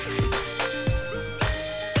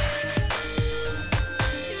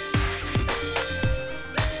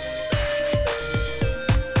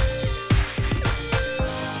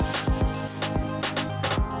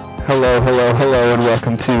Hello, and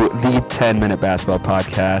welcome to the 10-Minute Basketball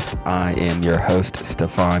Podcast. I am your host,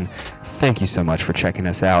 Stefan. Thank you so much for checking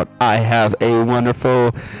us out. I have a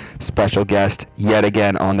wonderful special guest yet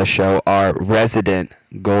again on the show, our resident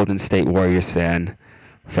Golden State Warriors fan,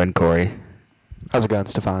 friend Corey. How's it going,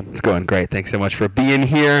 Stefan? It's going great. Thanks so much for being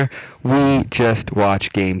here. We just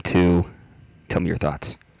watched Game 2. Tell me your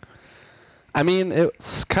thoughts. I mean,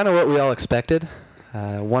 it's kind of what we all expected.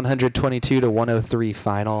 122-103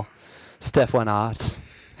 final. Steph went off,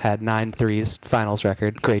 had 9 threes, finals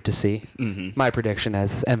record. Great to see. Mm-hmm. My prediction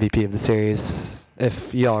as MVP of the series,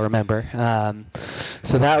 if you all remember.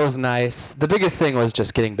 So that was nice. The biggest thing was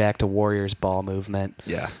just getting back to Warriors ball movement.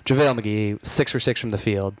 Yeah. JaVale McGee, 6 for 6 from the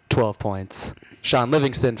field, 12 points. Sean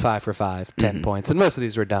Livingston, 5 for 5, 10 points. And most of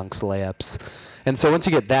these were dunks, layups. And so once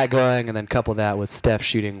you get that going and then couple that with Steph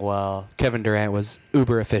shooting well, Kevin Durant was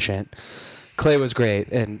uber efficient. Clay was great,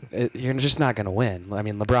 and you're just not going to win. I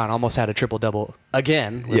mean, LeBron almost had a triple-double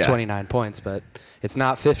again with 29 points, but it's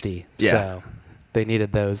not 50. Yeah. So they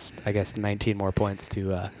needed those, 19 more points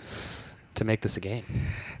to make this a game.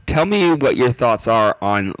 Tell me what your thoughts are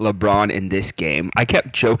on LeBron in this game. I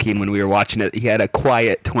kept joking when we were watching it. He had a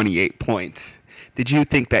quiet 28 points. Did you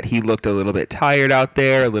think that he looked a little bit tired out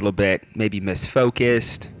there, a little bit maybe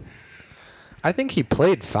misfocused? I think he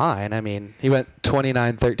played fine. I mean, he went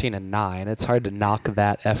 29, 13, and 9. It's hard to knock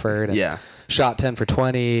that effort. And shot 10 for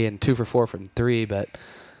 20 and 2 for 4 from 3, but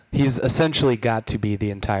he's essentially got to be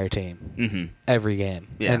the entire team every game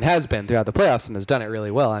and has been throughout the playoffs and has done it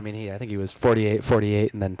really well. I mean, I think he was 48,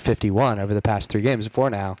 48, and then 51 over the past 3 games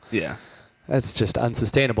before now. Yeah. That's just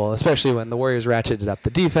unsustainable, especially when the Warriors ratcheted up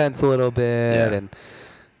the defense a little bit, and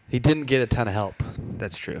he didn't get a ton of help.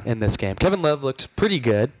 That's true. In this game. Kevin Love looked pretty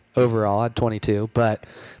good overall at 22, but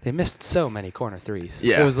they missed so many corner threes.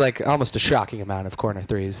 Yeah. It was like almost a shocking amount of corner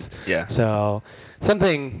threes. Yeah. So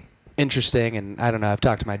something interesting, and I don't know, I've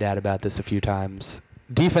talked to my dad about this a few times.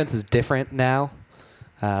 Defense is different now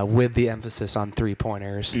with the emphasis on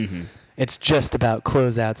three-pointers. Mm-hmm. It's just about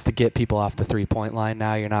closeouts to get people off the three-point line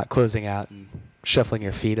now. You're not closing out and shuffling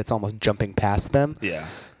your feet. It's almost jumping past them. Yeah.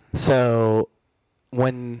 So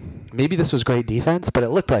when maybe this was great defense, but it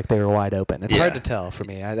looked like they were wide open. It's hard to tell for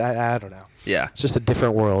me. I don't know. Yeah. It's just a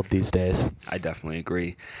different world these days. I definitely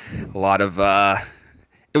agree. A lot of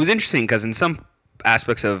it was interesting because in some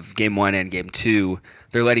aspects of Game 1 and Game 2,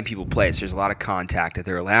 they're letting people play. So there's a lot of contact that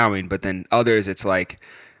they're allowing, but then others it's like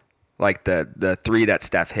the 3 that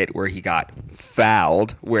Steph hit where he got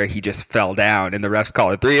fouled, where he just fell down and the refs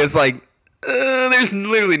call it 3. It's like there's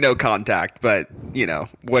literally no contact, but,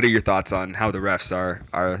 what are your thoughts on how the refs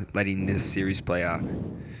are letting this series play out?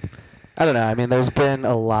 I don't know. I mean, there's been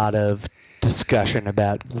a lot of discussion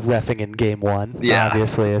about reffing in Game 1,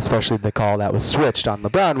 obviously, especially the call that was switched on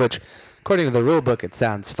LeBron, which, according to the rule book, it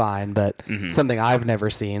sounds fine, but something I've never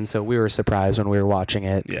seen, so we were surprised when we were watching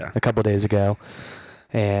it a couple days ago.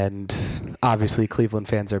 And obviously Cleveland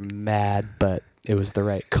fans are mad, but it was the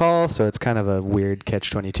right call, so it's kind of a weird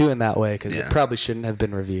catch-22 in that way because it probably shouldn't have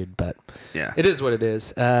been reviewed, but it is what it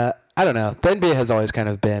is. I don't know. The NBA has always kind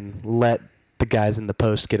of been let the guys in the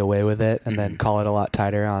post get away with it and then call it a lot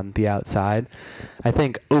tighter on the outside. I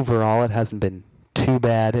think overall it hasn't been too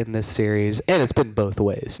bad in this series, and it's been both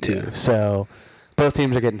ways too. Yeah. So both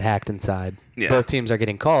teams are getting hacked inside. Yeah. Both teams are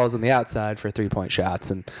getting calls on the outside for three-point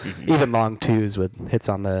shots and even long twos with hits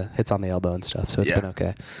on the elbow and stuff. So it's been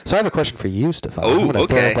okay. So I have a question for you, Stefan. I'm going to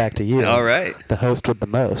throw it back to you. All right. The host with the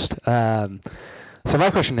most. So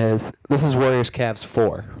my question is, this is Warriors-Cavs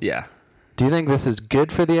 4. Yeah. Do you think this is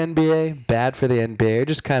good for the NBA, bad for the NBA, or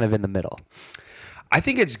just kind of in the middle? I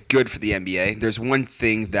think it's good for the NBA. There's one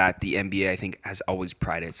thing that the NBA, I think, has always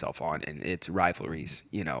prided itself on, and it's rivalries.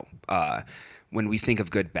 When we think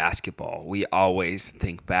of good basketball, we always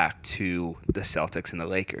think back to the Celtics and the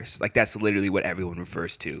Lakers. Like, that's literally what everyone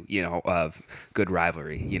refers to, of good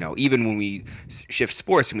rivalry. Even when we shift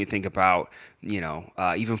sports and we think about,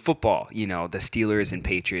 even football, the Steelers and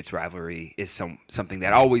Patriots rivalry is something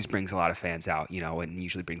that always brings a lot of fans out, and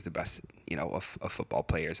usually brings the best, of football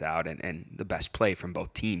players out and the best play from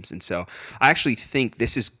both teams. And so I actually think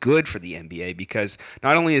this is good for the NBA because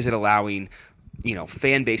not only is it allowing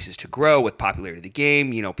fan bases to grow with popularity of the game.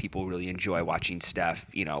 People really enjoy watching Steph,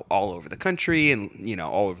 all over the country and,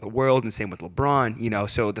 all over the world, and same with LeBron,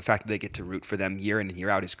 so the fact that they get to root for them year in and year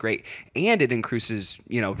out is great. And it increases,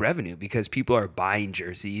 revenue because people are buying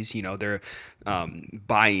jerseys, they're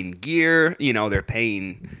buying gear, they're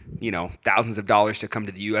paying, thousands of dollars to come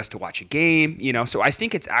to the U.S. to watch a game, so I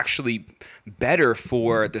think it's actually better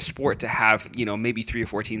for the sport to have, maybe 3 or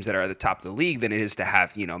 4 teams that are at the top of the league than it is to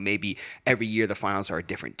have, maybe every year the finals are a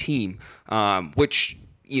different team, which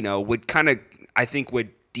would kind of, I think, would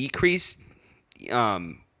decrease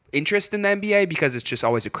interest in the NBA because it's just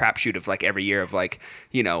always a crapshoot of like every year of like,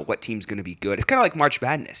 what team's going to be good. It's kind of like March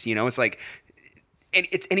Madness, it's like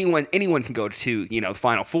it's anyone can go to, the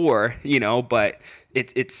Final Four, but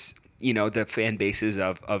it's the fan bases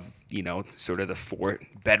of sort of the four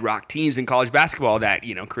bedrock teams in college basketball that,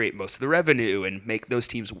 create most of the revenue and make those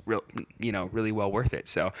teams really well worth it.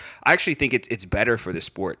 So I actually think it's better for the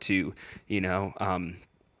sport to,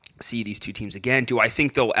 see these two teams again. Do I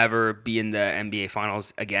think they'll ever be in the NBA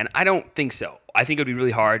Finals again? I don't think so. I think it would be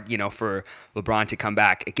really hard, for LeBron to come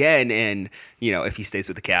back again, and if he stays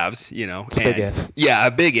with the Cavs, it's a big if. Yeah,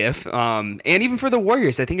 a big if. And even for the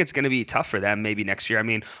Warriors, I think it's going to be tough for them maybe next year. I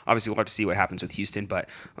mean, obviously we'll have to see what happens with Houston, but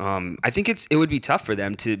I think it would be tough for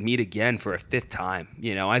them to meet again for a fifth time.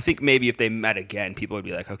 I think maybe if they met again, people would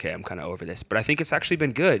be like, okay, I'm kind of over this. But I think it's actually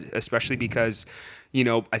been good, especially because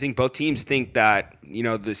I think both teams think that,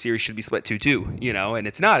 the series should be split 2-2, and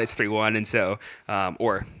it's not. It's 3-1, and so,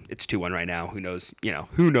 or it's 2-1 right now. Who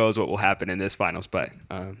knows what will happen in this finals, but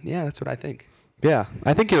that's what I think. Yeah,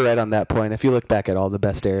 I think you're right on that point. If you look back at all the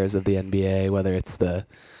best eras of the NBA, whether it's the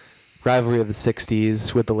rivalry of the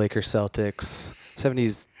 60s with the Lakers Celtics,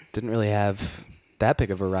 70s didn't really have that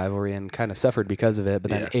big of a rivalry and kind of suffered because of it, but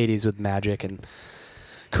then 80s with Magic and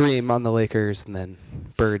Kareem on the Lakers, and then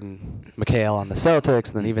Bird and McHale on the Celtics,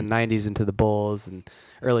 and then even 90s into the Bulls, and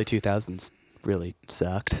early 2000s really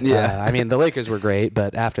sucked. Yeah. I mean, the Lakers were great,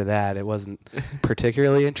 but after that, it wasn't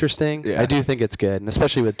particularly interesting. Yeah. I do think it's good, and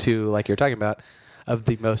especially with two, like you're talking about, of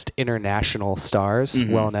the most international stars,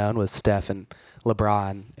 well-known with Steph and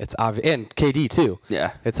LeBron. It's obvious, and KD too.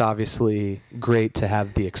 Yeah. It's obviously great to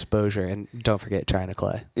have the exposure, and don't forget China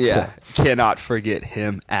Clay. Yeah, cannot forget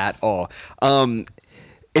him at all.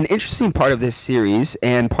 An interesting part of this series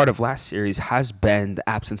and part of last series has been the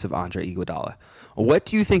absence of Andre Iguodala. What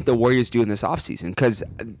do you think the Warriors do in this offseason? Because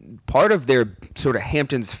part of their sort of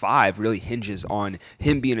Hamptons 5 really hinges on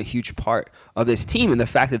him being a huge part of this team and the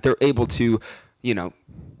fact that they're able to,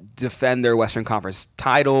 defend their Western Conference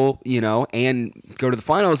title, and go to the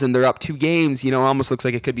finals, and they're up 2 games, almost looks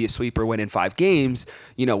like it could be a sweeper win in 5 games,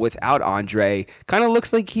 without Andre. Kind of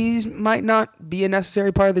looks like he might not be a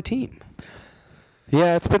necessary part of the team.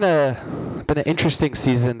 Yeah, it's been an interesting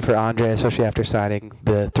season for Andre, especially after signing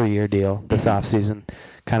the 3-year deal this offseason.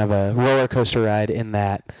 Kind of a roller coaster ride in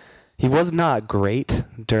that he was not great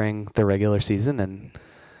during the regular season, and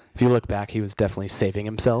if you look back, he was definitely saving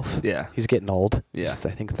himself. Yeah. He's getting old. Yeah. He's,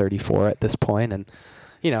 I think, 34 at this point, and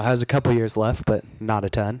has a couple years left, but not a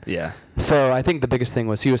ton. Yeah. So I think the biggest thing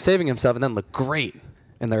was he was saving himself and then looked great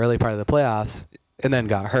in the early part of the playoffs and then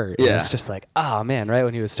got hurt. Yeah. And it's just like, oh, man, right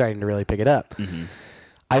when he was starting to really pick it up. Mm-hmm.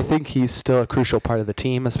 I think he's still a crucial part of the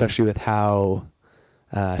team, especially with how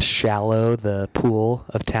shallow the pool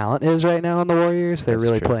of talent is right now on the Warriors. They're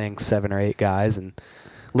really playing 7 or 8 guys, and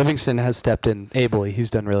Livingston has stepped in ably. He's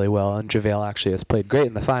done really well, and JaVale actually has played great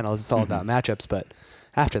in the finals. It's all about matchups, but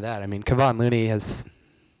after that, I mean, Kevon Looney has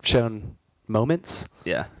shown moments.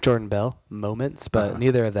 Yeah. Jordan Bell, moments, but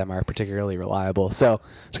neither of them are particularly reliable. So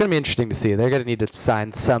it's going to be interesting to see. They're going to need to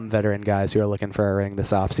sign some veteran guys who are looking for a ring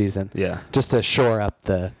this offseason. Yeah. Just to shore up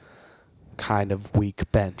the kind of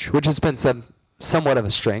weak bench, which has been somewhat of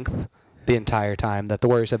a strength the entire time that the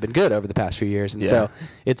Warriors have been good over the past few years. And so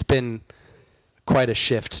it's been quite a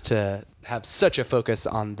shift to have such a focus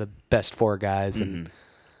on the best 4 guys. And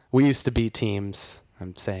we used to beat teams.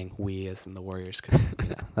 I'm saying we as in the Warriors because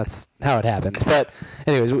that's how it happens. But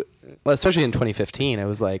anyways, especially in 2015, it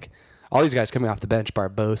was like all these guys coming off the bench,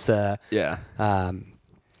 Barbosa,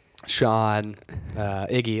 Sean,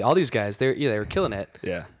 Iggy, all these guys, they were killing it.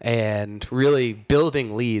 Yeah. And really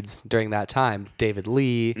building leads during that time. David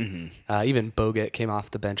Lee, even Bogut came off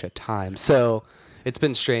the bench at times. So it's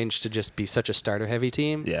been strange to just be such a starter-heavy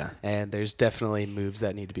team. Yeah. And there's definitely moves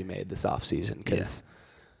that need to be made this offseason because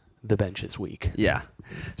the bench is weak. Yeah.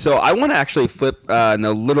 So I want to actually flip in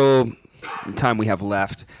the little time we have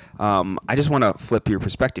left. I just want to flip your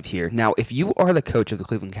perspective here. Now, if you are the coach of the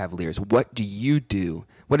Cleveland Cavaliers, what do you do?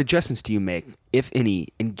 What adjustments do you make, if any,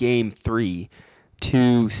 in Game 3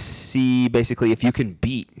 to see basically if you can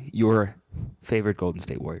beat your favorite Golden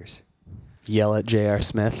State Warriors? Yell at J.R.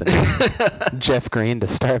 Smith and Jeff Green to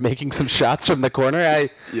start making some shots from the corner.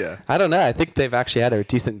 I don't know. I think they've actually had a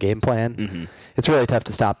decent game plan. It's really tough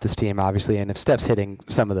to stop this team, obviously, and if Steph's hitting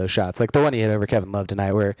some of those shots, like the one he hit over Kevin Love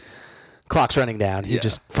tonight where clock's running down, he's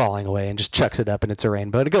just falling away and just chucks it up and it's a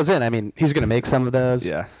rainbow. It goes in. I mean, he's going to make some of those.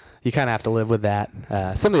 Yeah. You kind of have to live with that.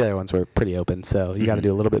 Some of the other ones were pretty open, so you got to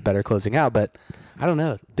do a little bit better closing out, but I don't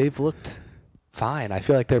know. They've looked fine. I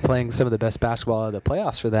feel like they're playing some of the best basketball of the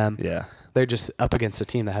playoffs for them. Yeah. they're just up against a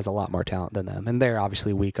team that has a lot more talent than them, and they're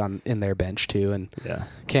obviously weak in their bench too, and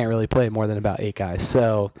can't really play more than about 8 guys.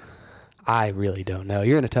 So I really don't know.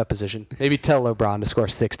 You're in a tough position. Maybe tell LeBron to score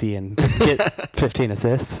 60 and get 15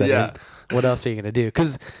 assists. I mean, what else are you going to do?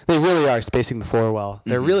 Because they really are spacing the floor well.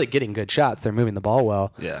 They're really getting good shots. They're moving the ball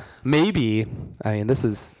well. Yeah. Maybe, I mean,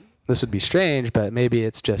 this would be strange, but maybe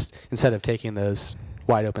it's just instead of taking those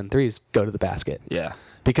wide open threes, go to the basket. Yeah.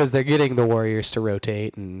 Because they're getting the Warriors to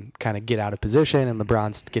rotate and kind of get out of position, and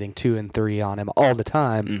LeBron's getting 2 and 3 on him all the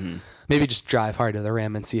time. Maybe just drive hard to the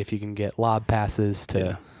rim and see if you can get lob passes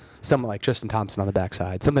to someone like Tristan Thompson on the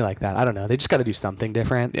backside, something like that. I don't know. They just got to do something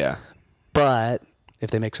different. Yeah. But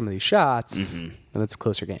if they make some of these shots, then it's a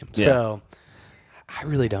closer game. Yeah. So I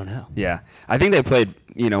really don't know. Yeah. I think they played,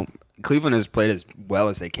 Cleveland has played as well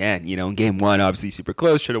as they can. In game 1, obviously super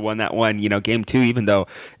close, should have won that one. Game 2, even though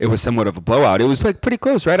it was somewhat of a blowout, it was like pretty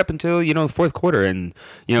close right up until, the fourth quarter. And,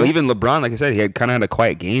 even LeBron, like I said, he had kind of had a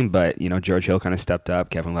quiet game, but, George Hill kind of stepped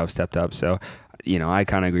up. Kevin Love stepped up. So, I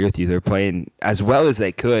kind of agree with you. They're playing as well as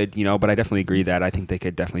they could, but I definitely agree that I think they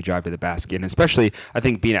could definitely drive to the basket. And especially, I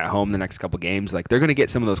think being at home the next couple games, like they're going to get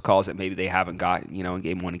some of those calls that maybe they haven't got, in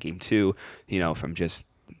game 1 and game 2, from just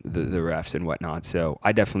the refs and whatnot. So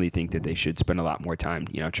I definitely think that they should spend a lot more time,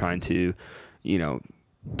 trying to,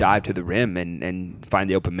 dive to the rim and find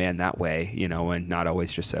the open man that way, and not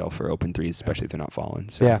always just settle for open threes, especially if they're not falling.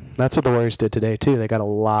 So. Yeah, that's what the Warriors did today, too. They got a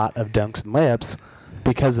lot of dunks and layups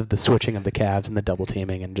because of the switching of the Cavs and the double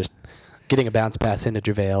teaming and just getting a bounce pass into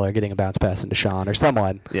JaVale or getting a bounce pass into Sean or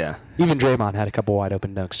someone. Yeah. Even Draymond had a couple wide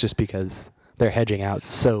open dunks just because they're hedging out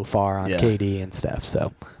so far on KD and stuff.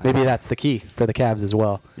 So maybe that's the key for the Cavs as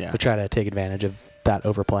well, to try to take advantage of that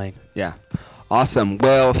overplaying. Yeah. Awesome.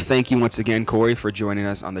 Well, thank you once again, Corey, for joining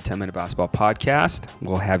us on the 10-Minute Basketball Podcast.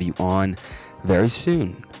 We'll have you on very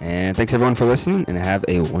soon. And thanks, everyone, for listening, and have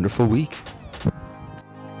a wonderful week.